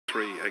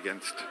3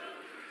 against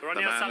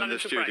Ronnie the man in the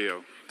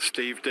studio,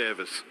 Steve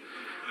Davis.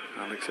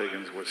 Alex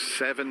Higgins was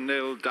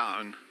 7-0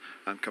 down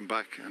and come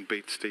back and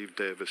beat Steve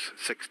Davis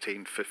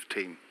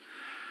 16-15.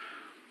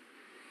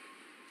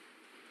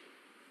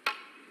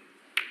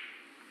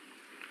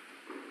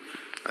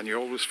 And you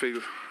always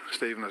feel,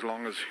 Stephen, as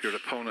long as your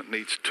opponent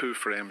needs 2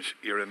 frames,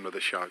 you're in with a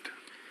shout.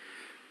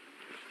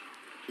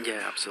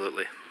 Yeah,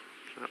 absolutely.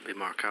 That'd be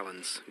Mark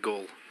Allen's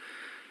goal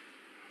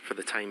for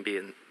the time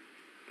being.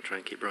 Try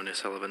and keep Ronnie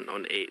O'Sullivan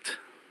on 8.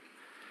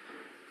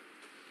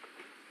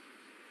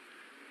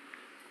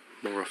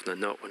 More often than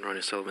not, when Ronnie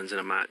O'Sullivan's in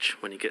a match,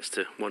 when he gets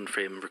to 1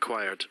 frame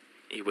required,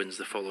 he wins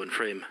the following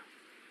frame.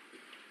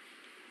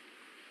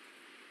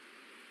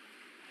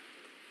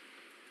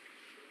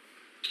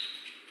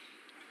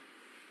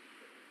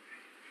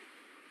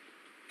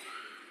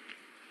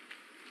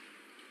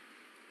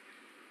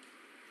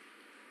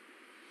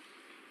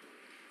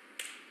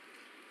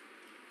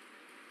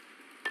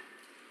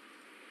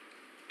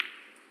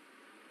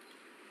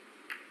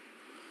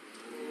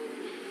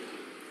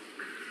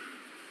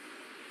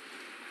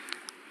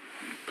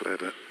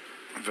 Played a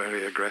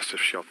very aggressive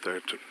shot there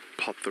to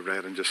pop the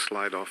red and just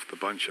slide off the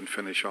bunch and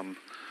finish on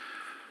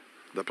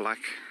the black,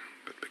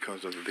 but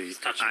because of the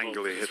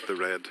angle he hit the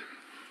red,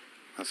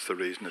 that's the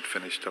reason it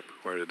finished up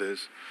where it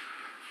is.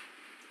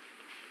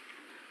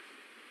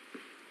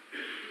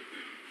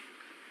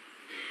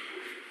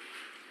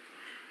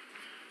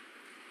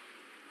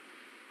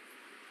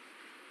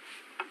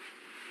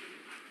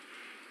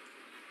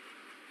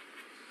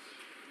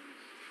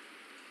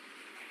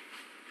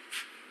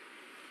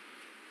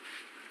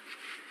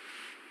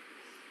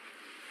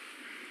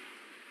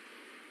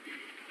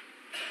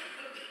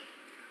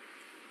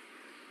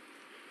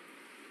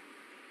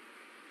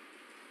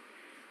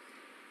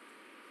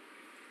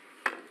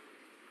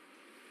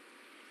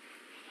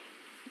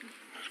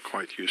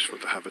 Quite useful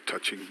to have a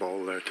touching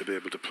ball there to be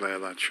able to play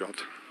that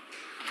shot,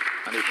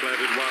 and he played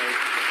it well.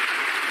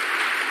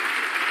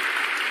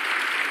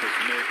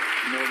 He's made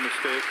no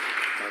mistake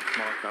that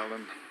Mark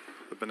Allen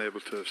had been able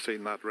to have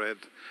seen that red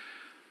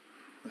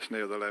this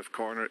near the left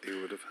corner, he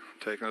would have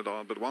taken it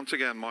on. But once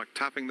again, Mark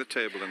tapping the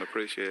table in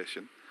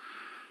appreciation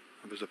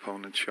of his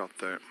opponent's shot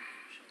there.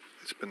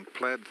 It's been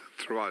played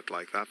throughout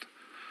like that.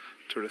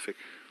 Terrific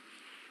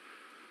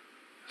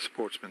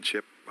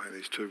sportsmanship by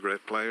these 2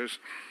 great players.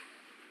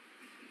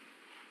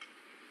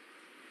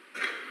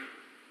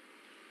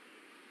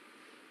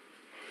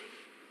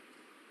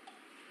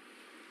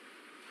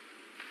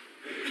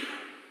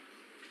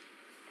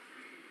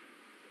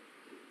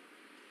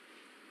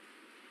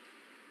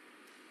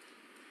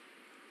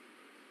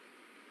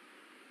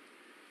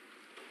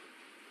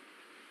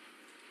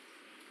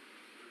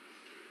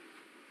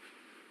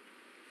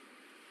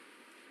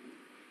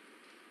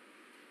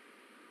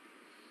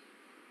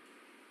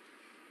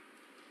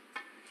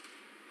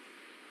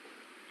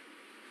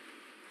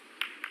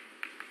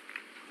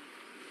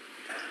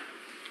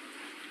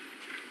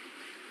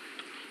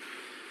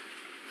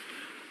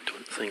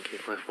 I think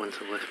he left 1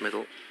 to the left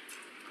middle.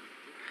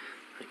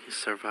 I think he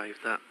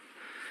survived that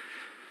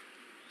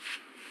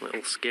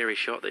little scary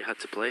shot that he had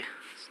to play.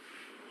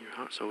 Your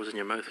heart's always in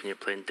your mouth when you're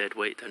playing dead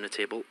weight down the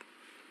table.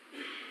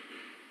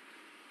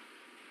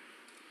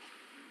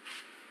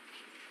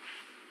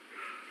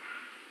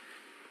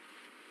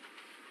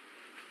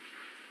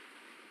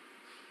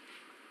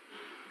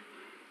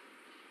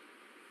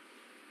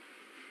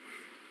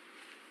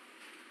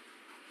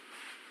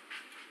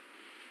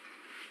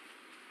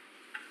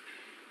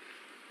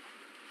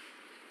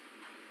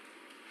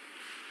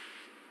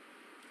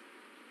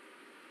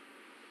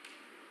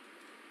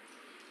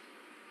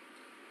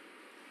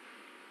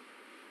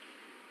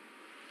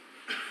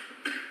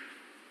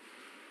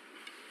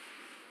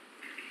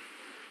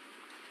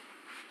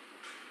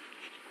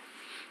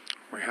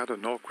 We had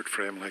an awkward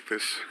frame like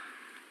this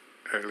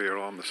earlier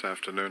on this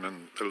afternoon,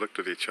 and they looked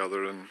at each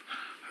other and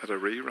had a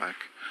re-rack.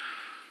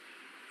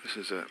 This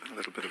is a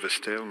little bit of a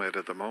stalemate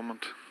at the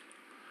moment.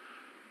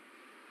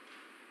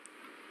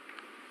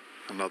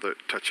 Another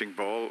touching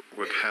ball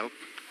would help.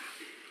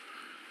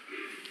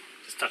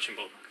 It's touching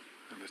ball.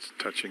 And it's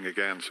touching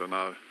again, so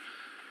now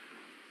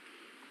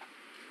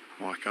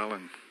Mark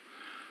Allen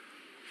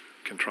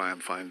can try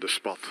and find a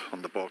spot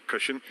on the ball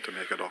cushion to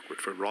make it awkward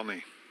for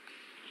Ronnie.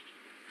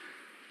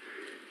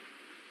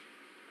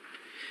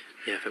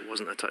 Yeah, if it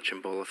wasn't a touching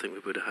ball, I think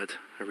we would have had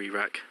a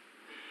re-rack.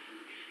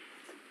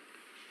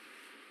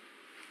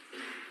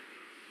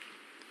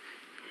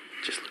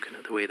 Just looking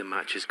at the way the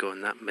match is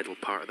going, that middle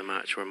part of the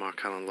match where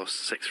Mark Allen lost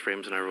 6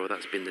 frames in a row,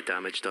 that's been the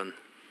damage done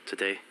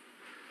today.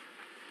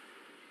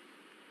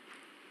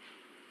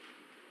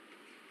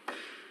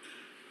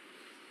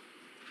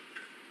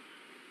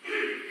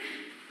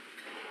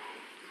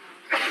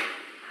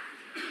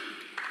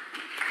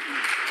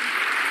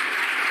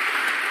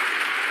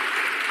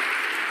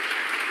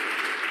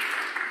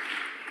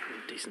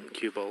 Decent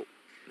cue ball.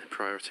 The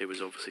priority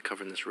was obviously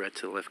covering this red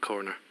to the left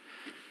corner.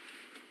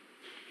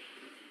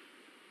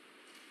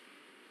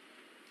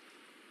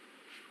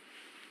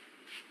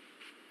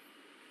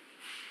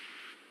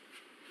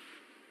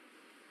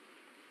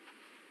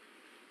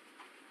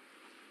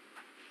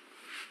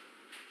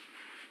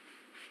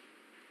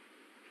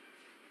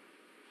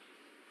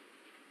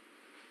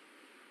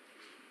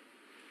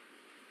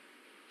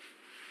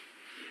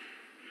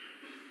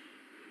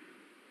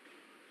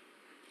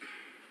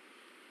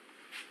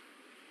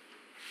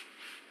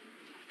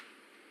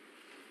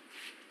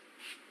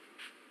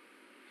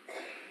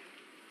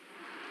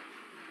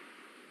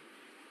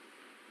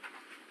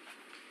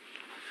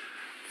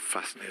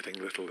 fascinating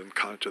little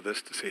encounter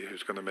this, to see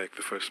who's going to make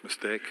the first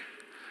mistake.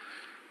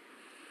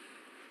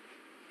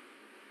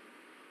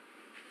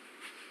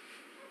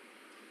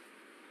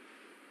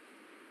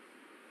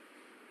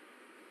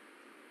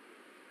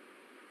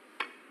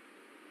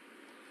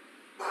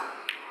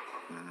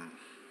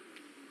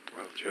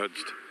 Well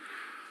judged.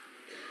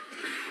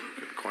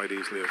 Could quite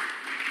easily have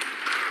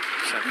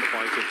sent the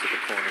white into the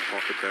corner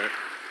pocket there.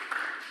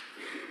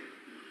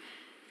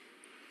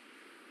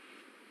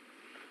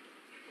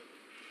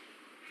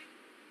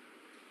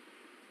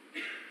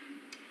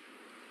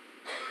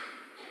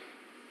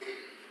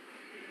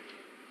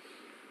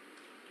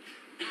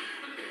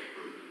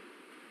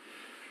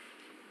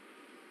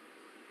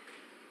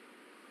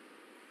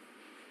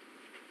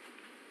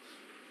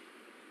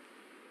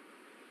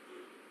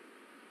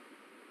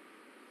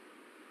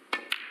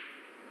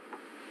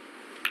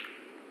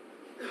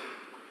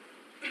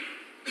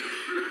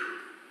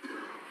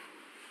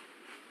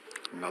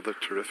 Another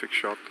terrific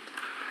shot.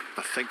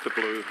 I think the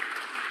blue,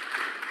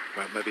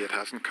 well, maybe it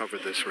hasn't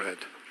covered this red.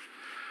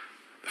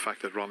 The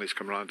fact that Ronnie's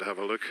come round to have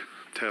a look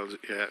tells,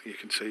 yeah, you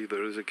can see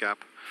there is a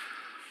gap.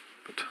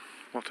 But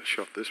what a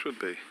shot this would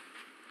be.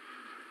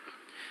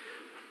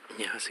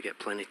 He has to get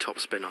plenty top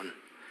spin on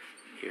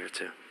here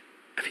too,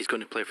 if he's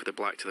going to play for the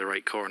black to the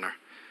right corner.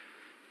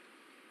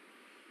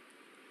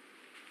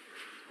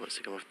 Wants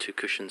to go with 2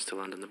 cushions to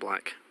land on the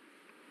black.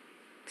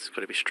 It's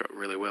got to be struck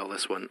really well,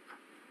 this one.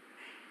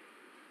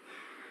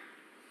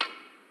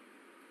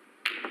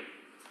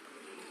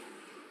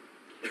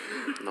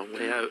 Long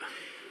way out.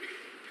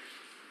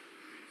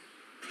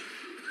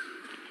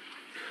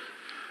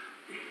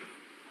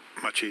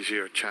 Much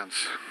easier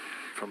chance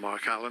for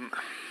Mark Allen.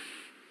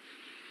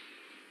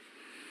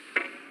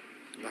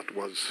 That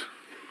was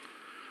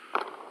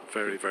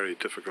very, very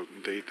difficult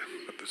indeed.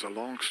 But there's a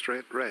long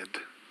straight red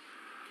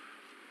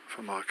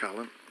for Mark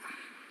Allen,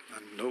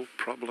 and no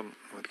problem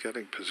with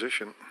getting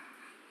position.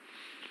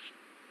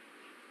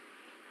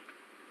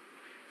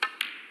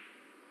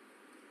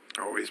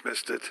 Oh, he's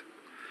missed it.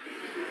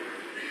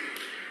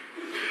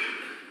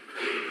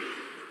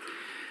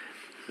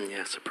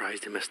 Yeah,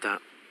 surprised he missed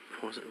that.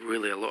 There wasn't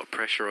really a lot of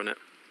pressure on it.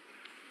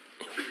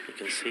 You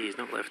can see he's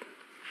never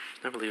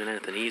leaving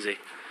anything easy.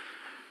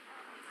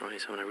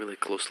 Ronnie's having a really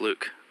close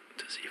look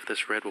to see if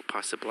this red will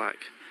pass the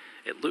black.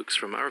 It looks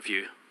from our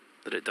view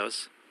that it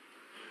does,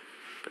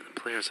 but the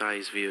player's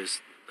eye's view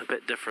is a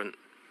bit different.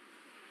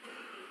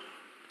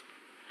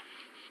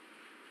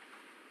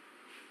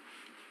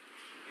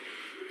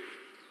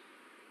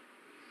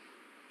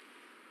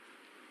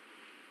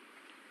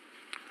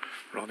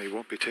 Ronnie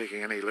won't be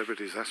taking any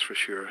liberties, that's for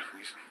sure.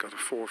 He's got a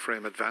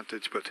 4-frame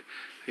advantage, but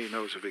he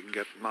knows if he can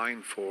get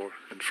 9-4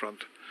 in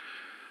front,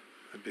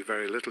 there'd be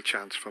very little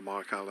chance for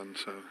Mark Allen,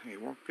 so he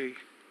won't be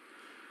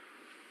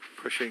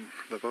pushing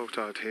the boat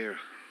out here.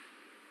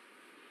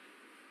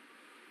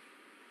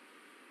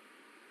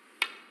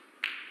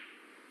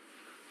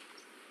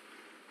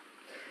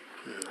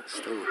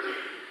 Still,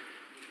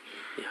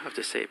 you have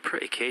to say,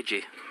 pretty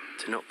cagey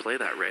to not play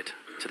that red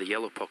to the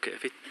yellow pocket.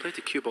 If he played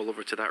the cue ball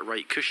over to that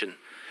right cushion,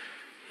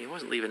 he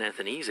wasn't leaving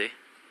anything easy.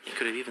 He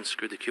could have even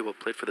screwed the cue ball,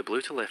 played for the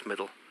blue to left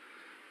middle.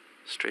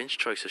 Strange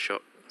choice of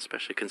shot,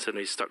 especially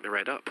considering he's stuck the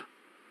red up.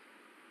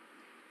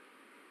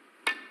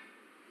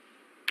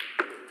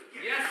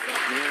 Yes, sir.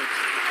 Yeah,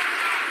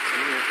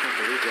 I can't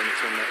believe when he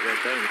turned that red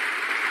down.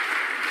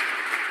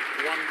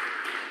 1.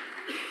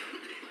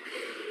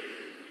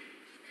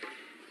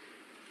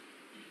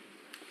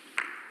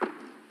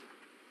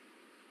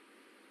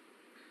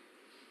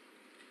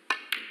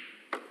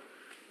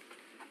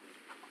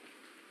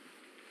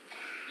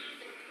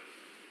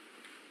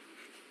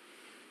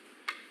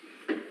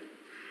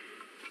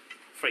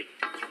 Free.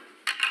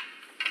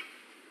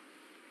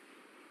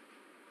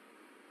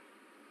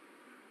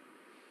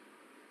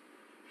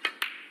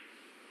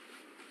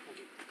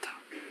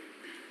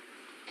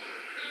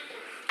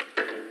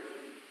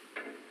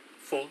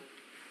 Four.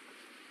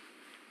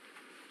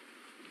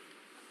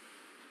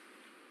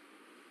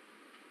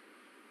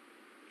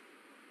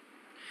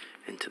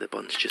 Into the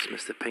bunch, just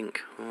missed the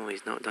pink. Oh,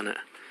 he's not done it.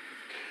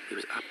 He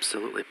was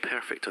absolutely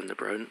perfect on the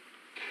brown.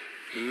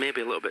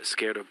 Maybe a little bit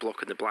scared of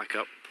blocking the black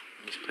up.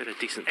 He's played a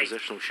decent 8.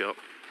 positional shot.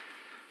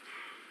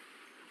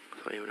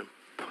 Thought he would have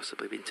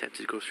possibly been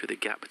tempted to go through the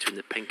gap between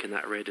the pink and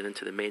that red and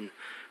into the main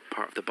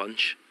part of the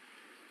bunch.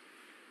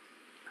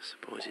 I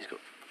suppose he's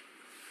got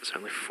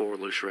certainly 4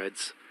 loose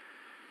reds.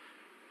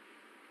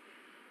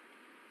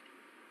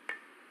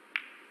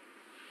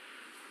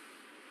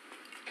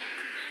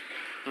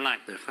 Nine.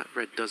 Now, if that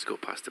red does go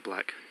past the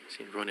black,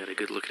 seen Ronnie had a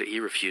good look at it.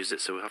 He refused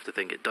it, so we'll have to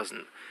think it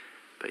doesn't.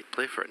 But he'd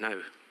play for it now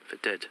if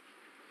it did.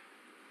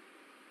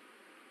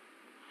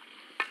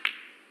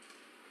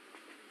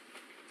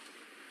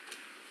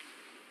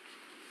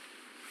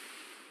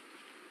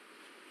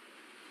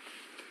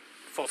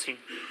 14.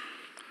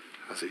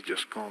 Has he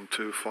just gone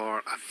too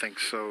far? I think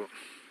so.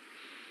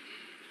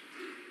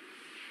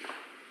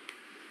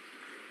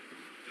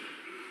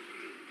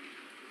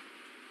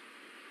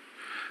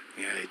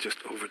 Yeah, he just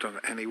overdone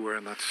it anywhere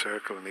in that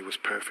circle, and he was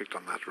perfect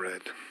on that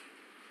red.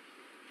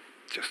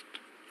 just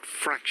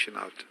fraction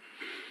out.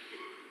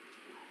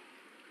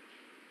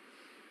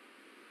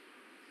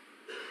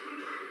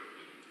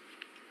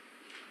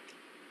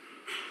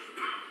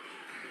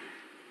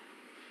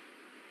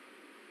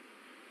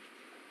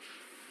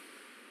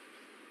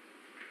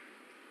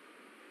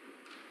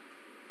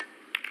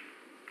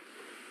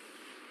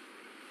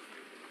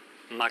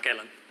 Mark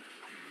Allen,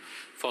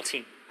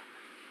 14.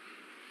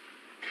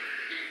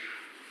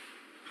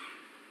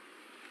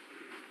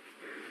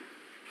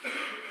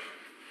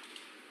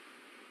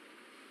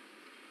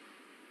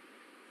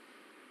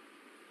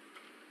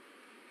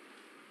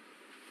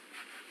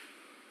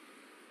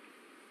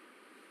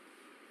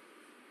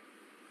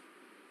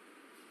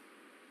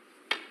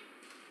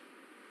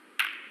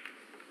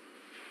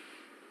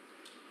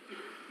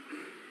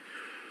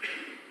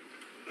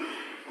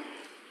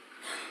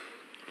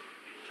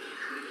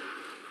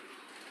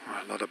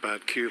 Not a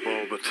bad cue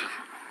ball, but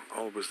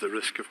always the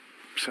risk of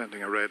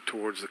sending a red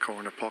towards the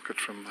corner pocket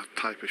from that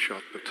type of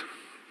shot. But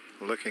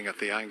looking at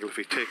the angle, if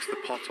he takes the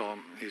pot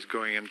on, he's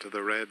going into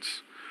the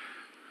reds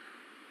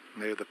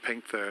near the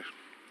pink there.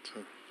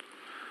 So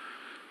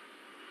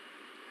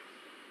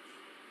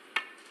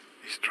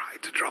he's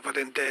tried to drop it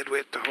in dead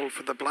weight to hold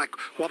for the black.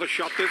 What a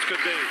shot this could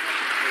be.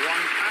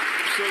 One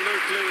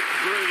absolutely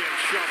brilliant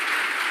shot.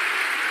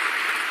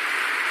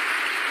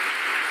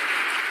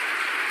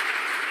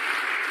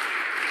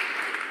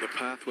 The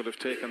path would have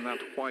taken that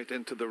white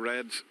into the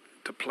reds.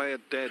 To play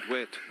it dead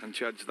weight and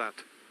judge that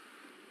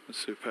was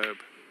superb.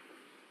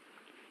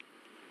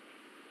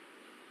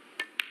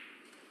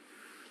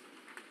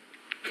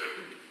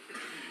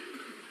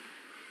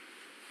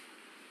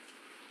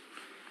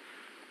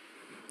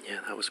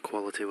 Yeah, that was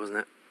quality, wasn't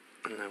it?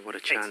 And what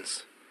a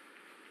chance.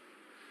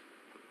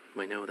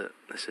 We know that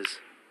this is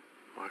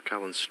Mark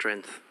Allen's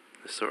strength,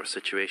 this sort of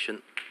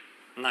situation.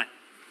 9.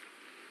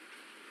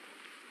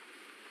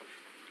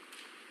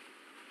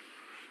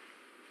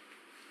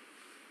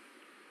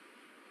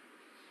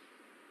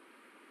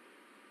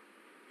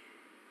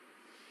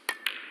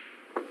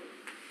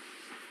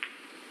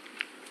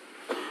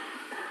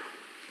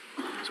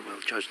 Well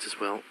judged as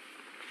well.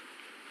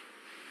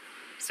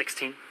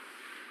 16.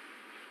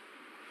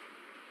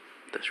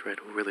 This red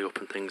will really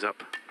open things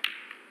up.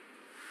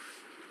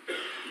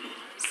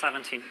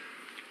 17.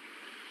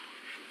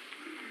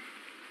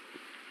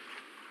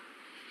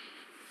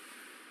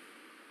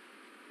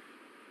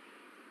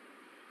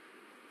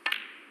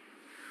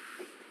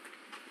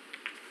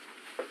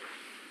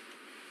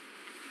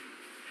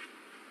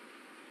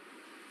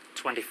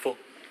 24.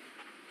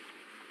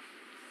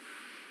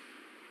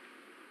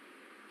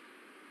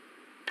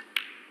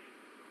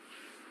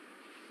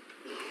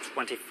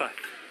 25.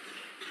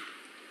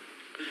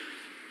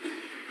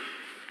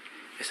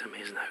 It's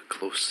amazing how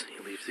close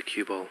he leaves the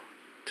cue ball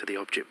to the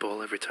object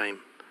ball every time.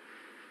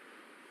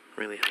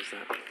 Really has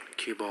that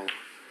cue ball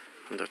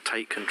under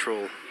tight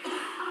control.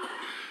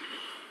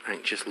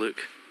 Anxious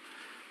look,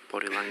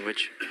 body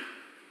language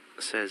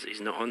says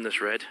he's not on this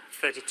red.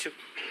 32.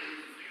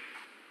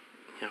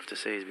 You have to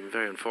say he's been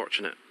very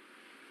unfortunate.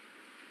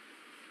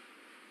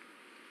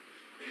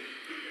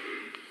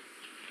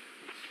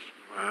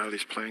 Well,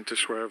 he's playing to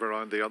swerve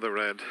around the other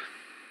red.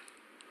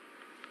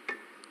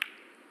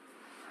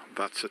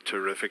 That's a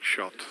terrific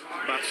shot.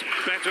 That's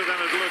better than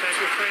it looked.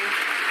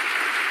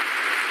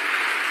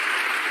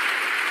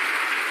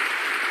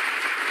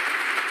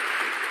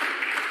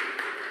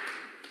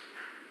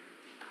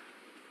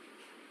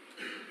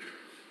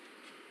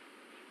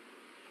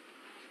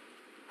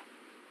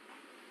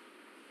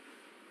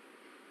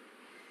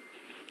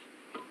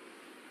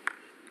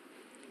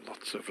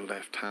 Lots of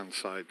left-hand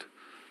side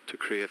to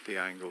create the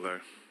angle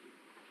there.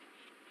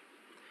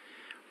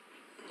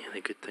 Yeah,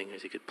 the good thing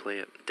is he could play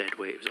it dead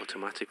weight. It was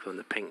automatically on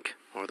the pink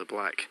or the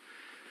black.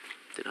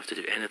 Didn't have to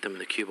do anything with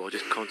the cue ball,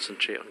 just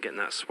concentrate on getting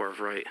that swerve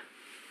right.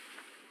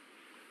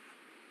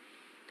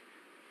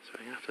 So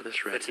after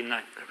this red,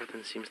 39.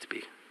 everything seems to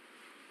be...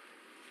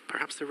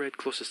 Perhaps the red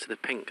closest to the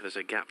pink, there's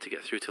a gap to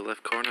get through to the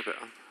left corner, but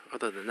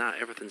other than that,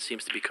 everything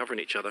seems to be covering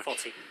each other.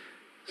 40.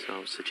 So I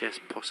would suggest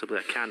possibly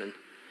a cannon.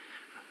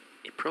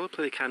 He'd probably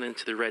play the cannon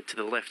to the red to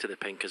the left of the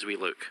pink as we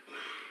look.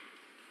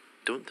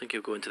 Don't think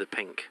he'll go into the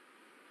pink.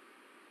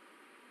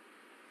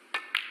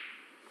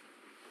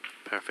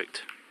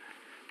 Perfect.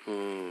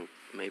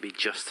 Maybe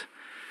just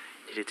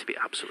needed to be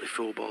absolutely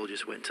full ball,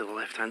 just went to the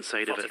left hand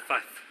side 45. of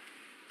it.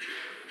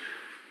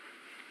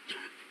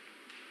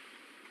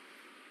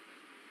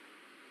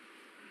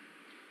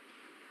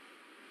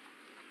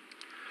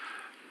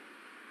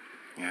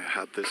 Yeah,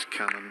 had this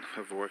cannon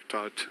have worked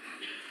out,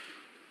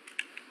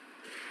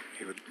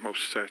 he would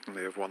most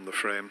certainly have won the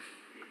frame.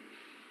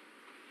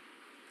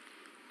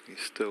 He's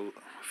still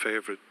a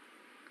favourite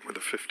with a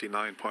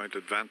 59-point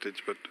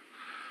advantage, but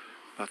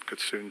that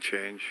could soon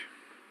change.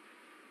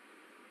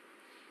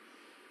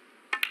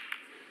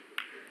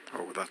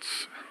 Oh,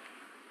 that's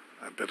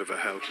a bit of a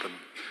help, and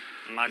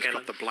he's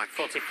got the black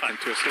 45.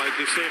 into a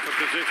slightly safer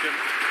position.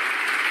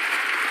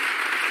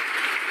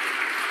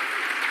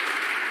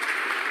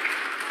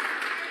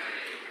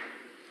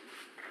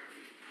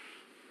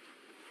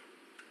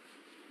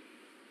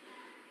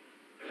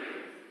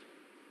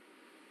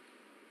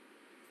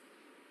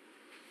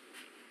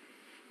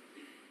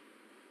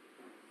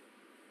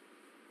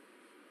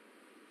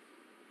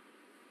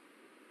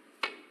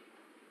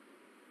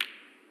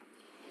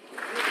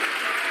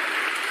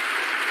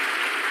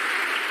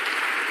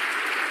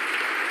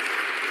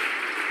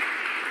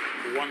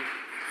 1.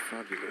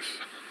 Fabulous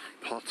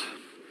pot.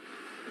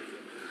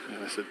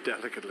 And it's a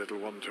delicate little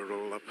one to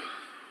roll up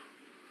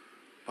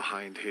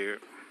behind here.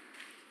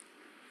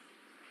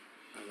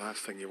 The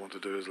last thing you want to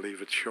do is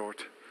leave it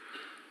short.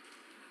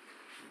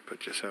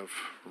 Put yourself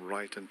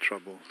right in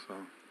trouble. So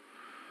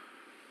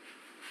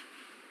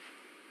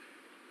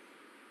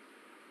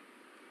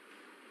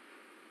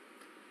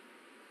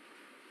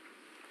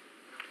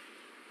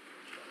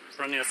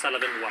Ronnie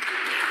O'Sullivan 1.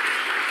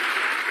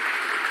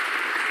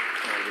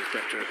 always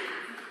better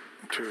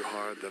too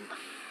hard than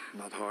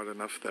not hard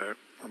enough there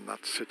in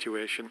that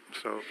situation.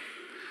 So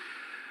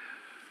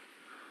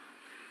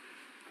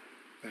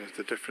there's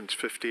the difference,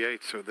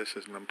 58. So this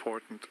is an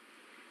important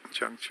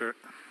juncture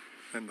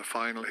in the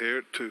final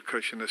here to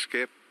cushion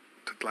escape,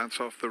 to glance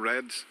off the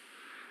reds.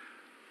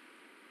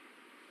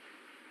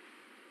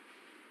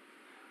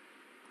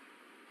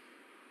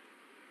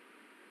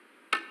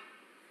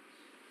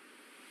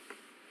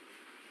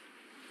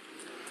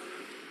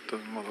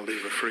 Doesn't want to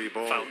leave a free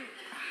ball. Foul.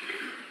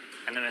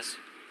 And a miss.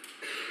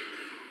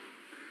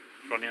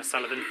 Ronnie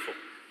O'Sullivan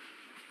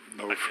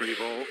 4. No free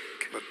ball,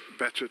 but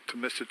better to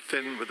miss it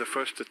thin with the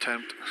first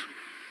attempt.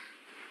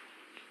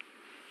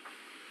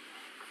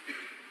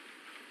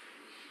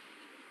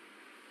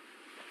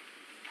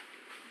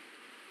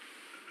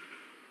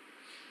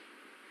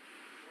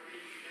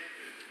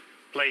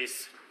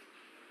 Please.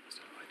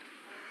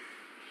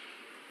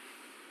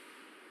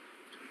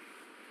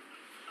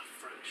 A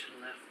fraction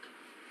left.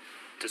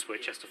 Just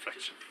wait, just a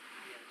fraction.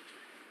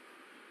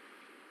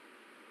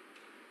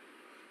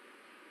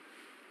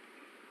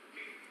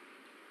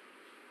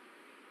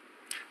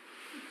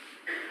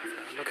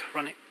 Have a look,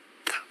 Ronnie.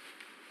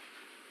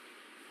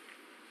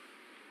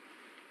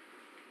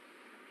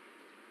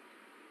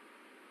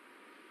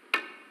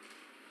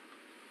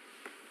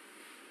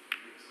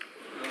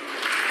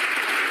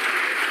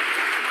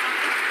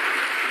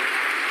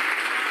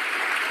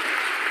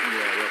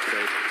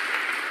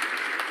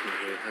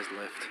 Has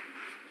left.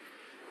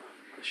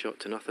 Shot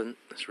to nothing.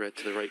 It's red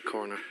to the right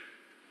corner.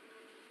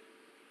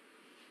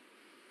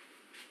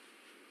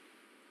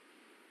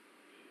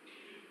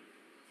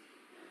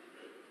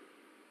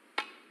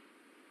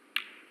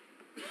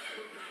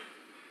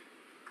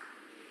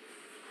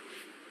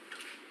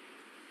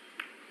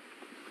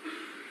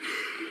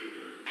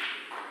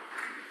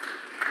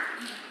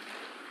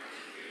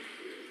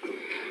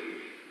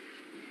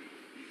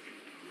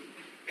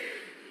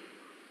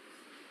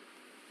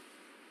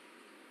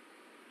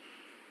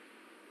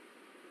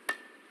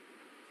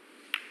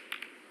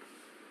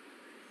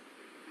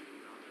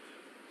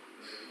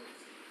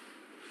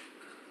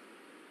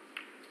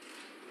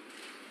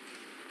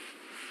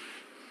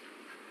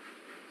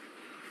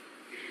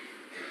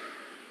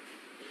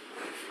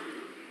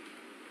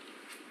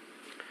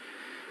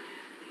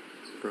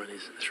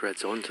 This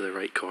red's on to the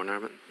right corner,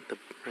 but the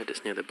red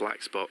that's near the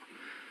black spot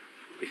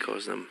will be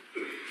causing him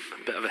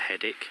a bit of a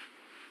headache.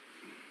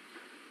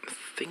 I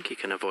think he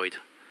can avoid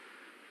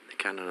the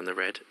cannon on the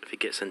red if he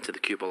gets into the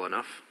cue ball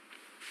enough.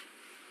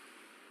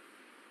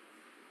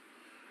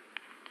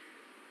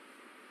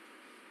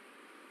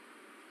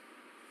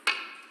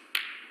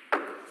 Oh,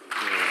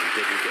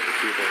 he didn't get the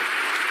cue ball.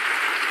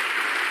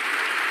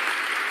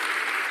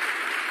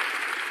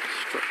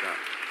 Struck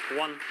that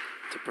 1.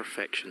 to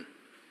perfection.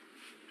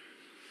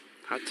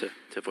 Had to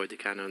avoid the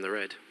cannon on the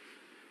red.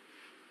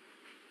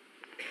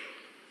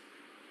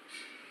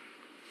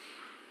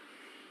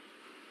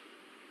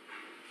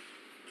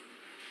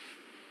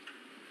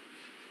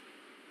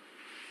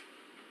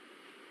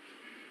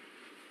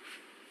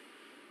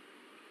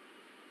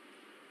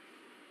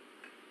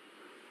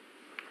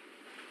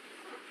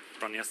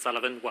 Ronnie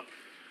O'Sullivan 1.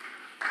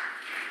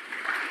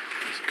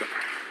 He's got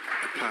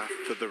a path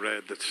to the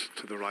red that's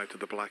to the right of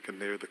the black and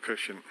near the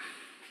cushion.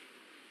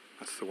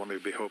 That's the one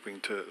he'd be hoping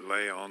to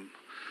lay on.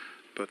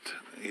 But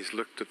he's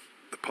looked at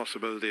the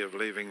possibility of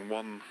leaving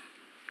one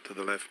to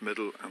the left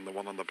middle and the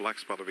one on the black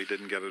spot if he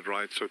didn't get it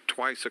right. So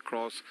twice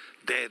across,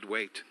 dead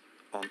weight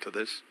onto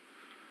this.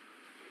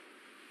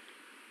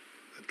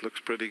 It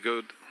looks pretty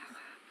good.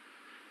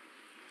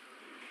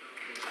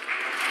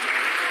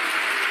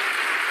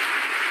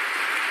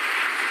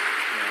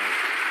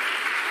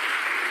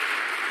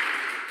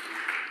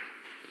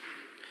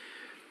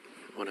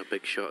 One a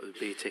big shot would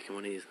be taking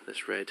one of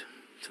this red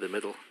to the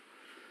middle,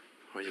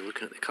 or is he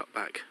looking at the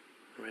cutback?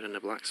 Right on the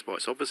black spot.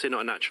 It's obviously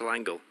not a natural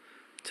angle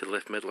to the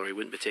left middle, or he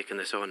wouldn't be taking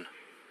this on.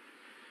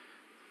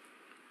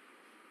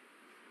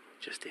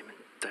 Just aiming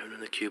down on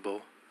the cue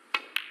ball.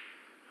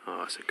 Oh,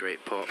 that's a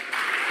great pot.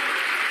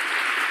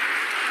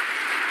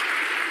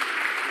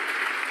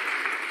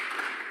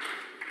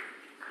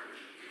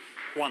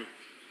 One.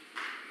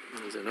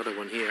 There's another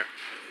one here.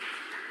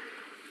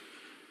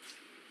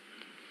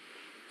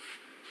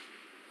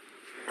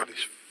 Well,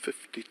 he's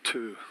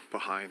 52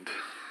 behind.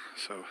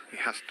 So he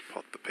has to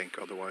pot the pink,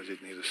 otherwise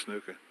he'd need a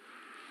snooker.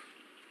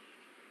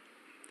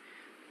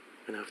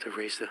 Gonna have to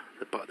raise the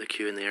butt of the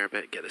cue in the air a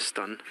bit, get the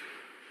stun.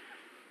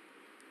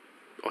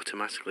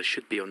 Automatically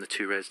should be on the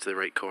two reds to the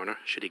right corner,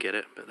 should he get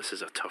it, but this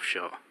is a tough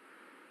shot.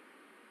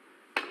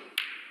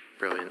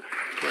 Brilliant.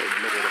 Right in the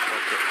middle of the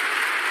pocket.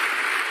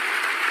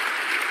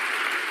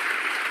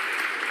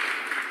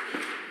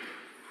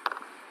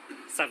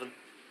 Seven.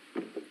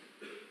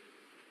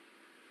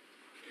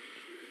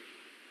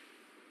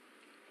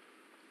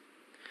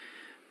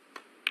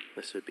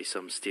 This would be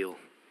some steel,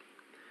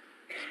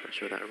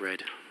 especially with that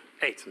red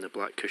 8. and the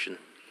black cushion.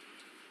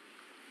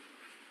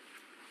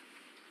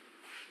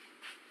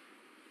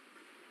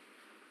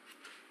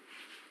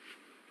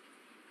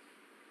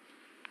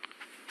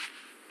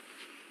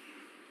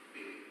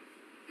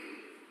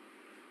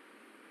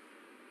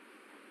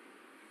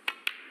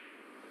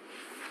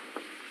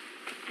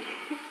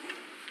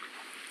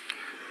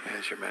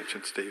 As you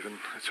mentioned, Stephen,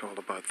 it's all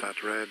about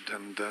that red,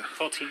 and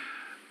 14.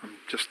 I'm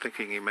just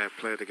thinking he may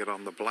play to get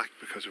on the black,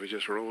 because if he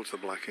just rolls the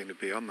black in to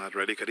be on that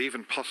red, he could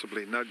even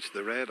possibly nudge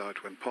the red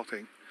out when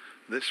potting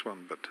this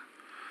one, but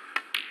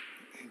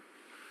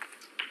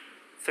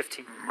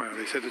 15. well,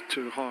 he's hit it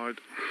too hard.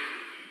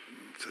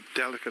 It's a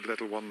delicate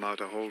little one now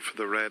to hold for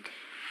the red.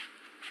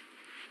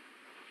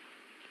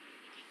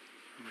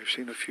 And we've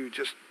seen a few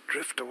just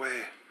drift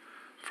away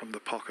from the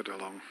pocket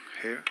along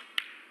here.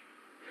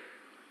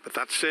 But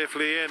that's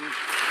safely in.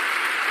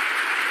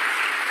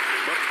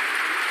 But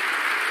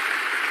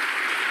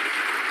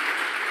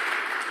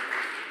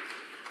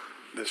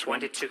this one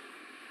 22.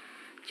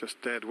 just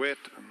dead weight.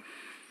 And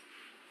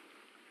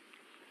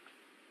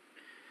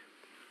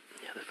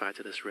Yeah, the fact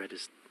that this red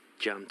is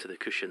jammed to the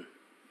cushion,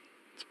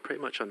 it's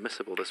pretty much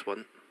unmissable, this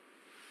one.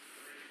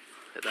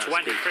 At that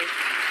 23. speed.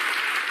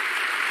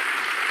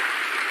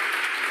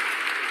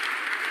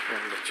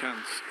 well, the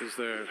chance is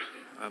there,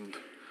 and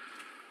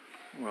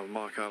well,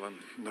 Mark Allen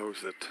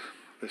knows that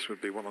this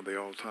would be one of the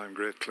all-time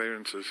great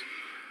clearances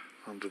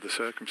under the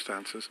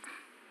circumstances.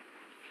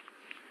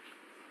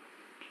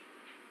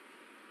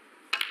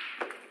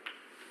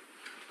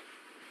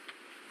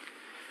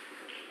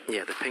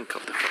 Yeah, the pink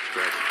off the first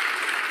red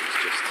is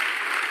just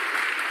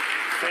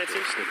a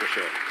 30. snooker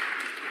shot.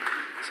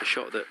 It's a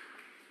shot that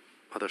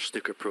other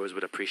snooker pros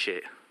would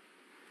appreciate.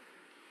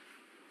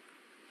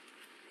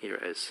 Here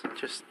it is,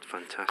 just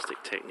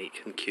fantastic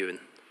technique and cueing.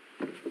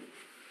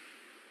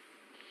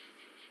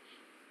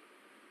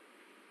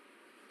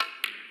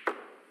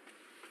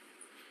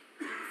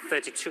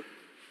 $32.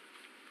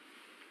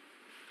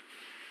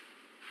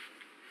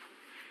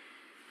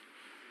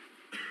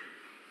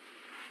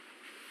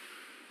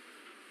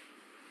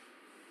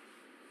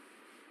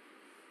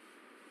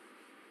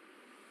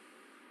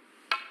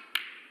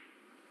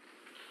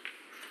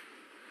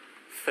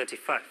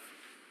 $35.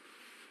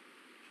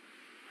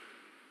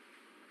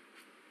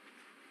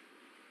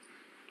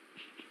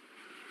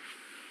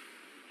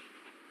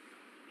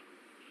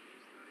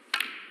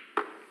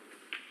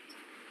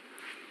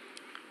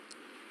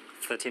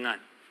 $39.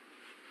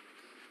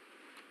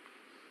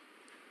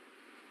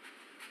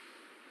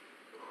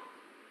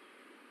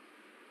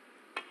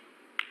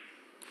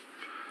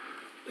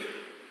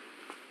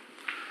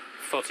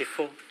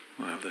 $44.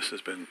 Well, this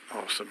has been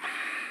awesome.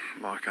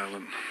 Mark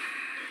Allen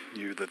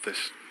knew that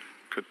this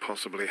could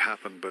possibly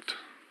happen, but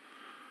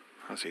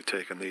has he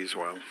taken these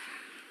well?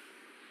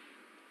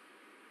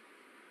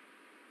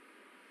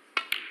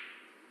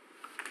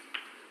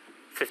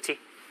 $50.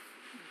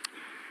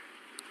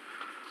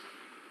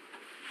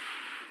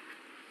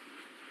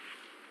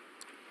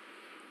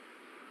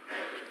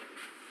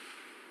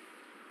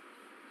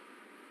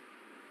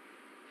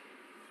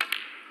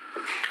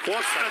 What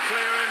a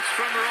clearance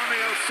from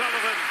Ronnie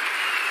O'Sullivan.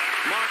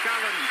 Mark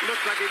Allen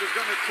looked like he was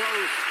going to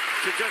close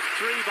to just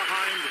 3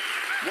 behind.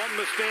 One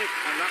mistake,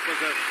 and that was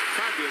a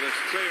fabulous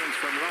clearance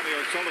from Ronnie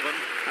O'Sullivan,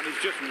 and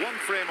he's just 1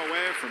 frame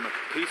away from a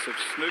piece of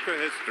snooker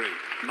history.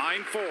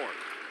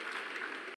 9-4.